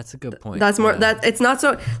 That's a good point. That's more that it's not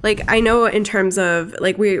so, like, I know in terms of,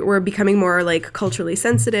 like, we're becoming more, like, culturally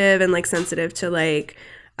sensitive and, like, sensitive to, like,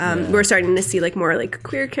 we're starting to see, like, more, like,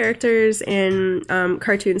 queer characters in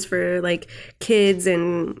cartoons for, like, kids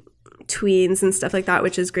and tweens and stuff like that,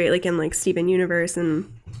 which is great, like, in, like, Steven Universe and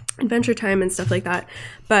Adventure Time and stuff like that.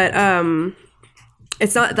 But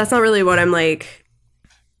that's not really what I'm, like,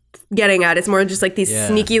 getting at. It's more just, like, these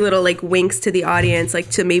sneaky little, like, winks to the audience, like,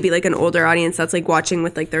 to maybe, like, an older audience that's, like, watching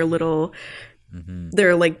with, like, their little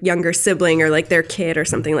their, like, younger sibling or, like, their kid or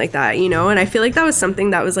something like that, you know? And I feel like that was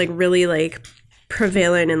something that was, like, really, like,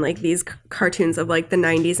 prevalent in, like, these cartoons of, like, the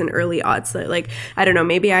 90s and early aughts that, like, I don't know,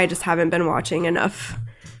 maybe I just haven't been watching enough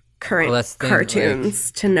current cartoons,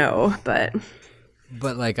 like, to know, but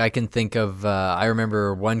like, I can think of I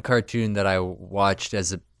remember one cartoon that I watched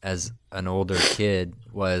as an older kid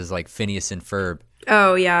was, like, Phineas and Ferb.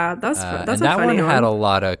 Oh yeah, that's a that funny one. Had a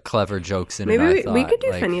lot of clever jokes in it. Maybe we could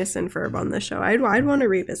do, like, Phineas and Ferb on the show. I'd want to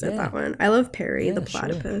revisit that one. I love Perry the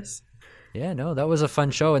platypus. Sure. Yeah, no, that was a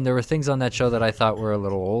fun show, and there were things on that show that I thought were a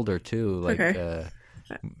little older too, like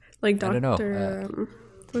like Dr. I don't know.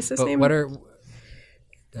 What's his name? What are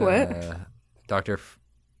Dr.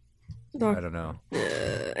 I don't know.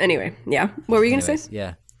 Anyway, yeah. What were you gonna say?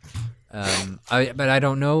 Yeah. But I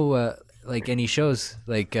don't know, like, any shows,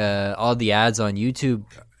 like, all the ads on YouTube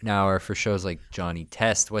now are for shows like Johnny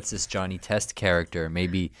Test. What's this Johnny Test character?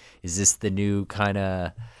 Maybe is this the new kind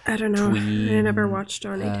of, I don't know. tween, I never watched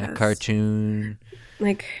Johnny Test cartoon.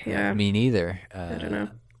 Like, yeah. Me neither. I don't know.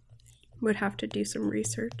 Would have to do some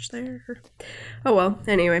research there. Oh well.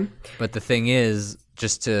 Anyway. But the thing is,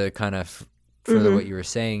 just to kind of further what you were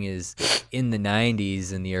saying, is in the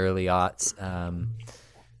 90s and the early aughts,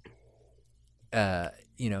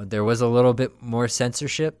 you know, there was a little bit more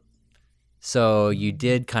censorship, so you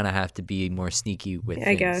did kind of have to be more sneaky with things.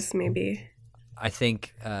 I guess, maybe. I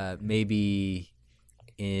think maybe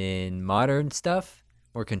in modern stuff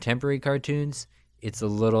or contemporary cartoons, it's a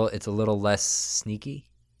little less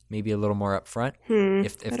sneaky, maybe a little more upfront.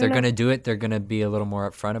 If they're going to do it, they're going to be a little more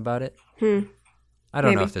upfront about it. I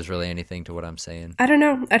don't know if there's really anything to what I'm saying. I don't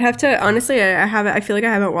know. I'd have to, honestly, I feel like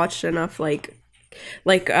I haven't watched enough, like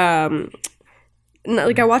I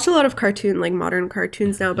watch a lot of modern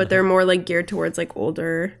cartoons now, but they're more, like, geared towards, like,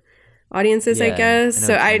 older audiences, I guess.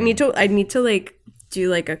 So I need to like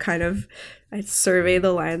do, like, a kind of, I survey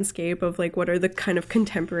the landscape of, like, what are the kind of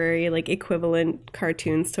contemporary, like, equivalent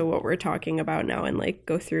cartoons to what we're talking about now, and, like,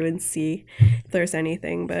 go through and see if there's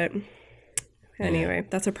anything. But anyway,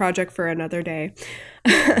 that's a project for another day.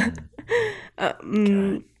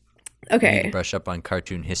 Okay. Brush up on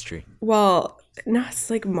cartoon history. Well, no, it's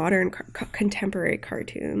like modern contemporary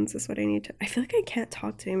cartoons is what I need to. I feel like I can't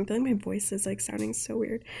talk today. I feel like my voice is, like, sounding so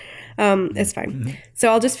weird. It's fine. So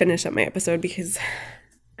I'll just finish up my episode because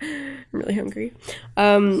I'm really hungry.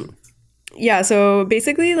 Yeah, so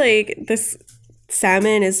basically, like, this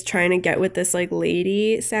Salmon is trying to get with this like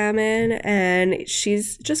lady salmon, and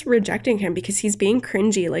she's just rejecting him because he's being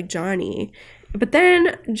cringy like Johnny. But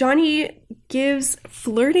then Johnny gives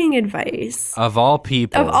flirting advice. Of all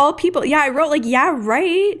people. Yeah, I wrote like, yeah,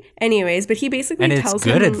 right. Anyways, but he basically tells him. And it's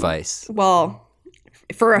good advice. Well,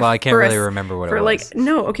 I can't really remember what it was. Like,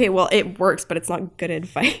 no, okay, well, it works, but it's not good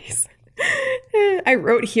advice. I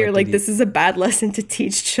wrote here, like, this is a bad lesson to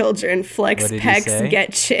teach children. Flex pecs,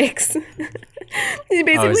 get chicks. He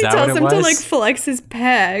basically tells him to, like, flex his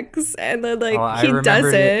pecs, and then, like, he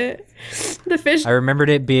does it. The fish. I remembered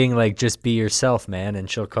it being like, just be yourself, man, and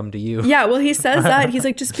she'll come to you. Yeah, well, he says that. He's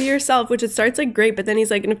like, just be yourself, which it starts like great, but then he's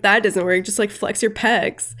like, and if that doesn't work, just like flex your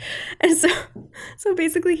pecs. And so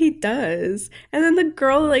basically he does. And then the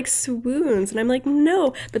girl like swoons, and I'm like,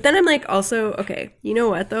 no. But then I'm like, also, okay, you know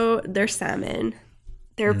what though? They're salmon.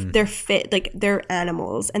 They're fit, like they're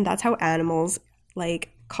animals, and that's how animals like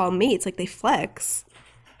call mates. Like they flex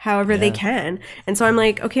however they can. And so I'm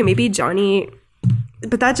like, okay, maybe Johnny.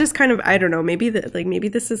 But that just kind of, I don't know, maybe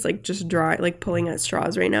this is like just pulling at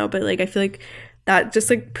straws right now, but like I feel like that just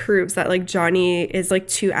like proves that like Johnny is like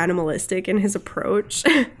too animalistic in his approach.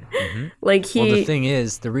 Like well, the thing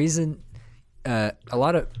is, the reason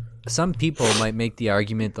some people might make the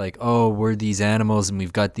argument like, oh, we're these animals and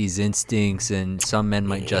we've got these instincts, and some men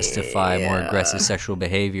might justify more aggressive sexual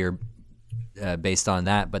behavior based on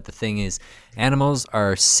that. But the thing is, animals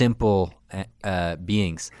are simple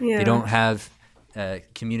beings. They don't have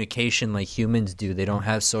communication like humans do. They don't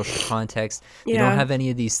have social context. They don't have any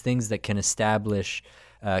of these things that can establish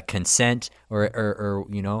consent or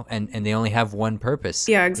you know, and they only have one purpose.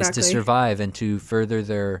 Yeah, exactly. Is to survive and to further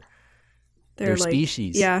their like,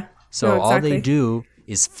 species. Yeah. So all they do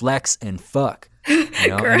is flex and fuck. You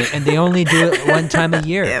know? and they only do it one time a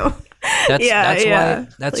year. Ew.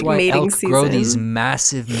 That's why elk grow these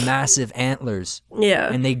massive antlers.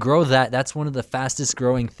 Yeah. And they grow that's one of the fastest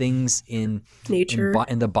growing things in nature.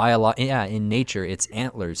 In nature, it's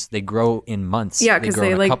antlers. They grow in months. Yeah, because they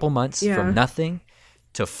grow in a couple months from nothing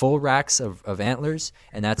to full racks of antlers,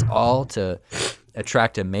 and that's all to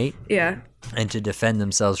attract a mate. Yeah. And to defend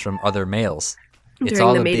themselves from other males. It's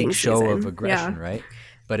all a big show of aggression, right?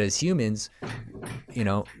 But as humans, you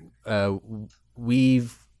know,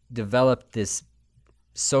 we've developed this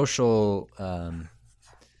social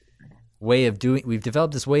we've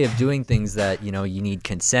developed this way of doing things that, you know, you need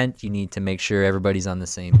consent, you need to make sure everybody's on the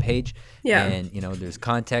same page, and you know, there's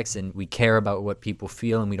context, and we care about what people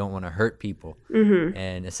feel, and we don't want to hurt people.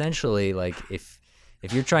 And essentially, like, if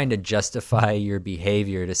you're trying to justify your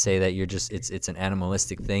behavior to say that you're just it's an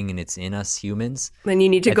animalistic thing and it's in us humans, then you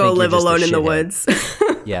need to go live alone in the woods.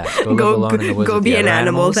 Yeah, go live alone in the woods. Go be an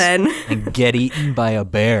animal then, and get eaten by a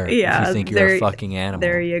bear. Yeah, if you think you're a fucking animal.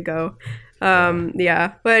 There you go.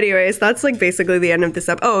 Yeah. But anyways, that's like basically the end of this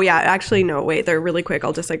episode. Oh yeah, actually no, wait. They're really quick.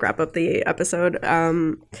 I'll just like wrap up the episode.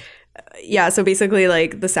 Yeah, so basically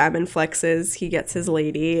like the salmon flexes, he gets his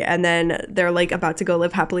lady, and then they're like about to go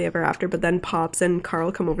live happily ever after, but then Pops and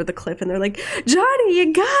Carl come over the cliff and they're like, Johnny,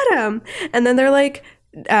 you got him. And then they're like,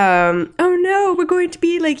 oh no, we're going to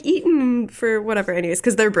be like eaten for whatever. Anyways,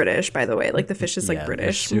 because they're British, by the way. Like the fish is like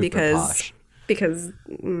British because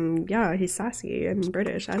he's sassy and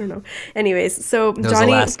British. I don't know. Anyways, so those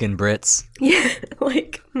Johnny, Alaskan Brits. Yeah,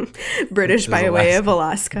 like British by way of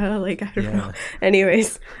Alaska. Like, I don't know.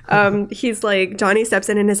 Anyways, he's like, Johnny steps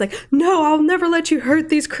in and is like, no, I'll never let you hurt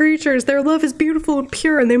these creatures. Their love is beautiful and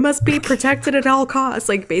pure, and they must be protected at all costs.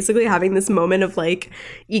 Like, basically having this moment of like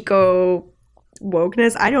eco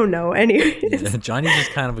wokeness. I don't know. Anyways, yeah, Johnny's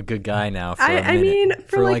just kind of a good guy now. I mean,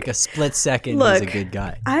 for like a split second, he's a good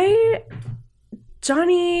guy.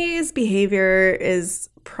 Johnny's behavior is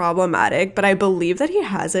problematic, but I believe that he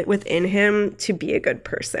has it within him to be a good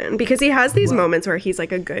person, because he has these moments where he's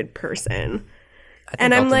like a good person. I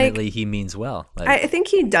think ultimately he means well. Like, I think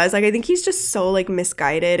he does. Like, I think he's just so like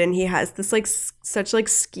misguided, and he has this like such like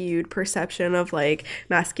skewed perception of like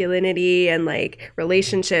masculinity and like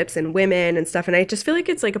relationships and women and stuff. And I just feel like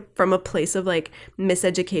it's like from a place of like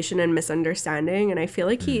miseducation and misunderstanding. And I feel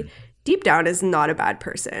like he deep down is not a bad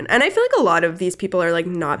person. And I feel like a lot of these people are like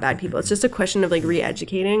not bad people. It's just a question of like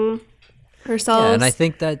re-educating ourselves. Yeah, and I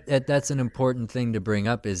think that that's an important thing to bring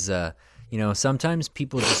up is you know, sometimes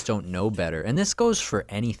people just don't know better. And this goes for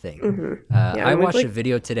anything. I watched a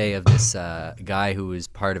video today of this guy who was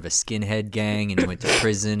part of a skinhead gang, and he went to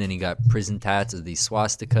prison, and he got prison tats of these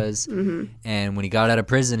swastikas. And when he got out of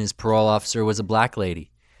prison, his parole officer was a black lady.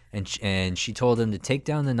 and she told him to take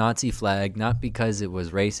down the Nazi flag, not because it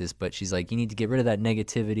was racist, but she's like, you need to get rid of that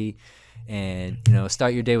negativity and, you know,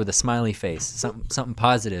 start your day with a smiley face, something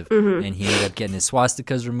positive. And he ended up getting his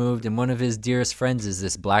swastikas removed, and one of his dearest friends is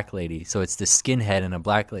this black lady, so it's this skinhead and a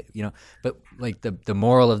black lady, you know. But like the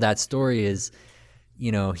moral of that story is,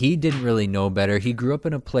 you know, he didn't really know better. He grew up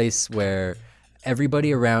in a place where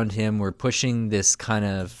everybody around him were pushing this kind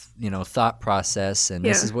of, you know, thought process, and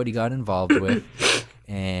this is what he got involved with.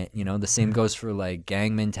 And, you know, the same goes for like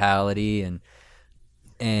gang mentality,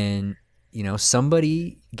 and you know,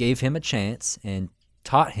 somebody gave him a chance and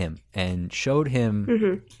taught him and showed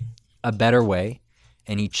him a better way,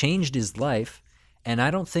 and he changed his life. And I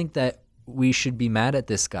don't think that we should be mad at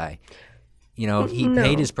this guy. You know, he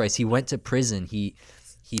paid his price. He went to prison. He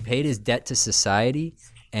paid his debt to society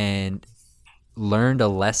and learned a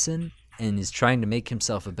lesson, and is trying to make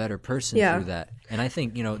himself a better person through that. And I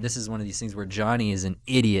think, you know, this is one of these things where Johnny is an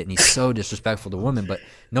idiot and he's so disrespectful to women, but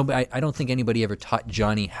nobody, I don't think anybody ever taught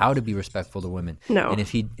Johnny how to be respectful to women. No. And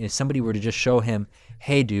if somebody were to just show him,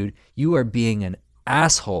 hey dude, you are being an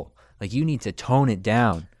asshole, like you need to tone it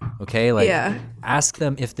down, okay? Like ask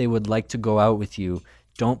them if they would like to go out with you.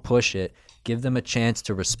 Don't push it. Give them a chance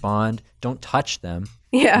to respond. Don't touch them.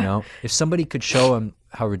 Yeah. You know, if somebody could show him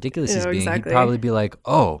how ridiculous he's being, he'd probably be like,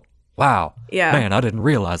 oh, wow. Yeah. Man, I didn't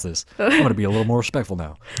realize this. I'm going to be a little more respectful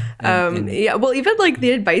now. Yeah. Well, even like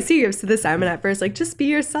the advice he gives to the salmon at first, like, just be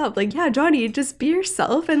yourself. Like, yeah, Johnny, just be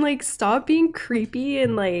yourself and like stop being creepy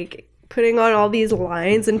and like putting on all these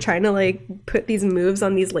lines and trying to like put these moves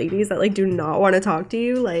on these ladies that like do not want to talk to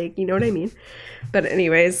you. Like, you know what I mean? But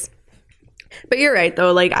anyways, but you're right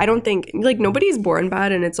though. Like, I don't think like nobody's born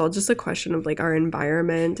bad, and it's all just a question of like our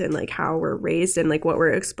environment and like how we're raised and like what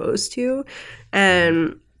we're exposed to.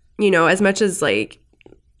 And you know, as much as like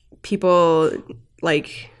people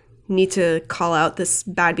like need to call out this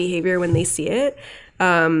bad behavior when they see it,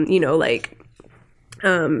 you know, like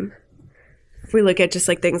if we look at just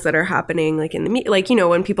like things that are happening like in the like, you know,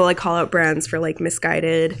 when people like call out brands for like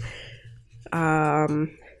misguided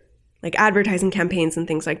like advertising campaigns and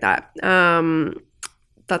things like that,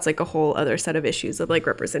 that's like a whole other set of issues of like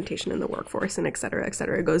representation in the workforce and et cetera,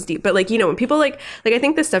 it goes deep. But like, you know, when people like I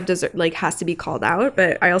think this stuff does like has to be called out,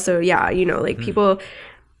 but I also, you know, like people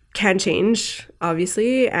can change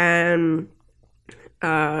obviously, and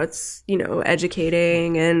it's, you know,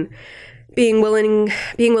 educating and being willing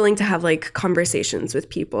to have like conversations with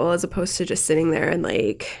people as opposed to just sitting there and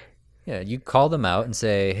like, you call them out and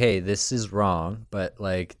say, hey, this is wrong, but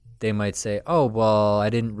like they might say, oh, well,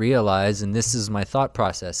 I didn't realize, and this is my thought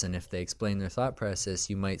process. And if they explain their thought process,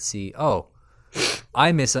 you might see, oh,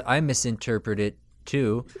 I misinterpret it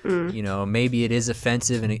too. You know, maybe it is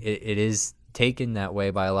offensive and it is taken that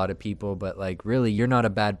way by a lot of people, but like really you're not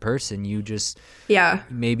a bad person. You just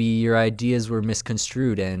maybe your ideas were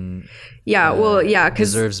misconstrued and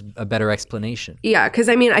deserves a better explanation. Because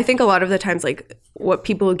I mean, I think a lot of the times like what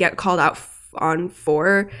people get called out on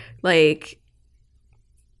for, like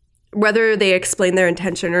whether they explain their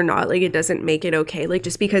intention or not, like it doesn't make it okay. Like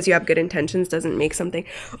just because you have good intentions doesn't make something,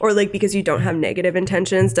 or like because you don't have negative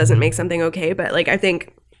intentions doesn't make something okay. But like I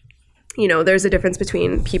think, you know, there's a difference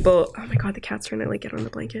between people, oh my god, the cat's trying to like get on the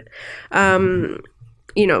blanket,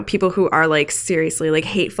 you know, people who are like seriously like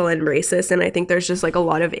hateful and racist, and I think there's just like a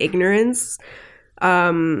lot of ignorance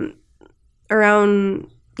around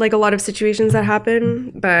like a lot of situations that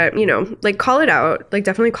happen. But you know, like call it out, like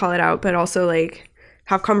definitely call it out, but also like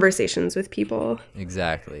have conversations with people.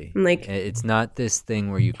 Exactly. And like it's not this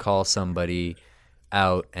thing where you call somebody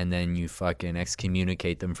out and then you fucking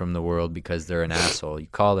excommunicate them from the world because they're an asshole. You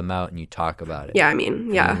call them out and you talk about it. Yeah, I mean, and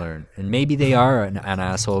you learn. And maybe they are an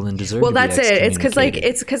asshole and deserve well, to be that's it. It's because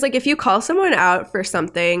like if you call someone out for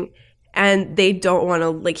something and they don't want to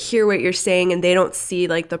like hear what you're saying and they don't see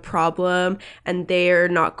like the problem and they're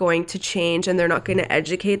not going to change and they're not going to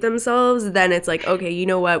educate themselves, then it's like, okay, you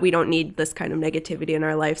know what? We don't need this kind of negativity in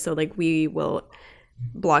our life. So like we will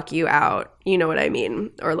block you out. You know what I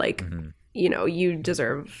mean? Or like, you know, you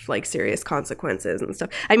deserve like serious consequences and stuff.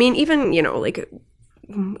 I mean, even, you know, like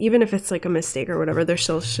even if it's like a mistake or whatever, there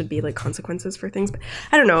still should be like consequences for things. But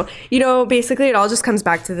I don't know. You know, basically it all just comes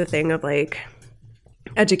back to the thing of like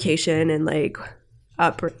education and like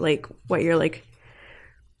like what you're like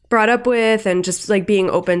brought up with, and just like being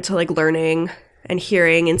open to like learning and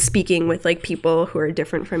hearing and speaking with like people who are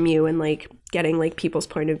different from you, and like getting like people's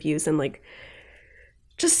point of views, and like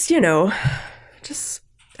just, you know, just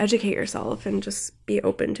educate yourself and just be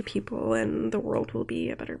open to people, and the world will be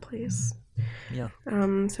a better place. Yeah.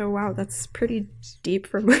 So wow, that's pretty deep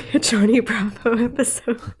from like a Johnny Bravo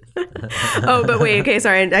episode. Oh, but wait, okay,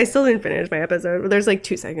 sorry, I still didn't finish my episode. There's like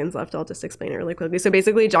 2 seconds left. I'll just explain it really quickly. So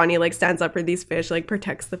basically, Johnny like stands up for these fish, like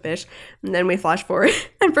protects the fish, and then we flash forward,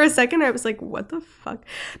 and for a second, I was like, what the fuck?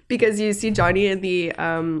 Because you see Johnny in the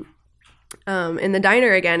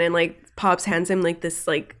diner again, and like Pops hands him like this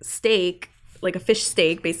like steak, like a fish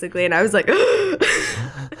steak basically, and I was like,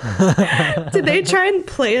 did they try and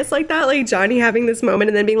play us like that, like Johnny having this moment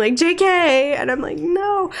and then being like JK, and I'm like,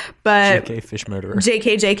 no, but JK fish murderer,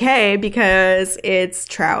 JK because it's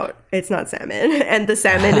trout, it's not salmon, and the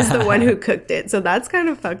salmon is the one who cooked it, so that's kind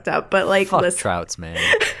of fucked up. But like, fuck trouts, man.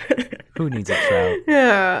 Who needs a trout?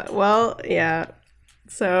 Yeah, well, yeah,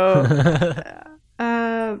 so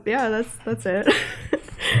yeah, that's it.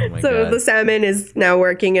 Oh so God. The salmon is now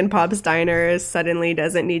working in Pop's Diner, suddenly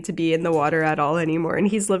doesn't need to be in the water at all anymore, and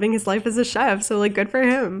he's living his life as a chef, so like, good for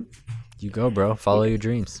him. You go, bro. Follow your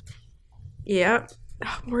dreams. Yeah.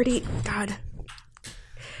 Oh, Morty, God.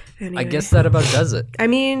 Anyway. I guess that about does it. I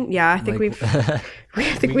mean, yeah, I think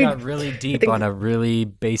Like, we got really deep on a really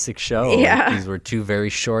basic show. Yeah. Like, these were 2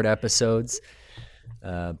 very short episodes,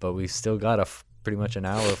 but we still got pretty much an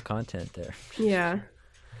hour of content there. Yeah.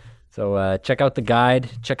 So check out the guide.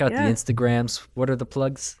 Check out the Instagrams. What are the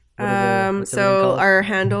plugs? So our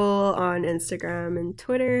handle on Instagram and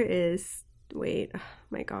Twitter is oh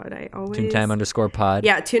my God, I always Toontime_pod.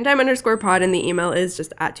 Yeah, Toontime_pod, and the email is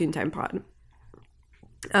just at ToontimePod.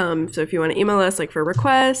 So if you want to email us like for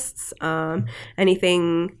requests,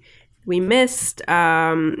 anything we missed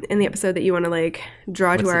in the episode that you want to like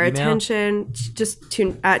draw to our attention, just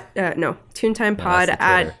ToontimePod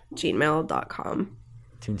at gmail.com.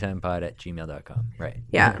 ToontimePod@gmail.com. Right.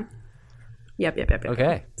 Yeah. Yep.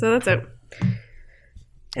 Okay. So that's it.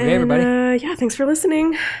 Okay, everybody. Yeah, thanks for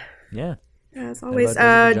listening. Yeah. As always.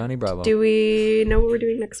 Johnny Bravo. Do we know what we're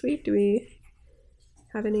doing next week? Do we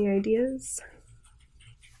have any ideas?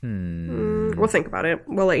 We'll think about it.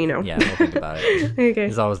 We'll let you know. Yeah, we'll think about it. Okay.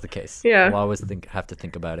 It's always the case. Yeah. We'll always have to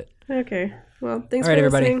think about it. Okay. Well, thanks All right, for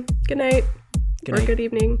everybody. listening. Good night. Good night. Or good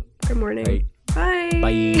evening. Good morning. Right. Bye.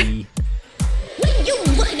 Bye. Will you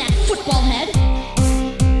look at that football head?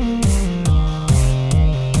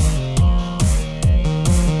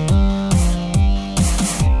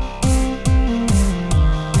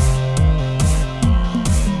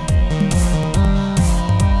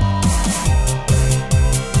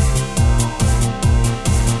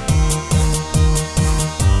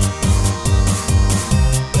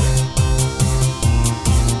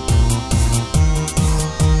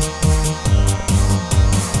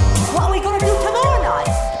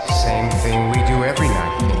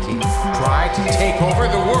 Take over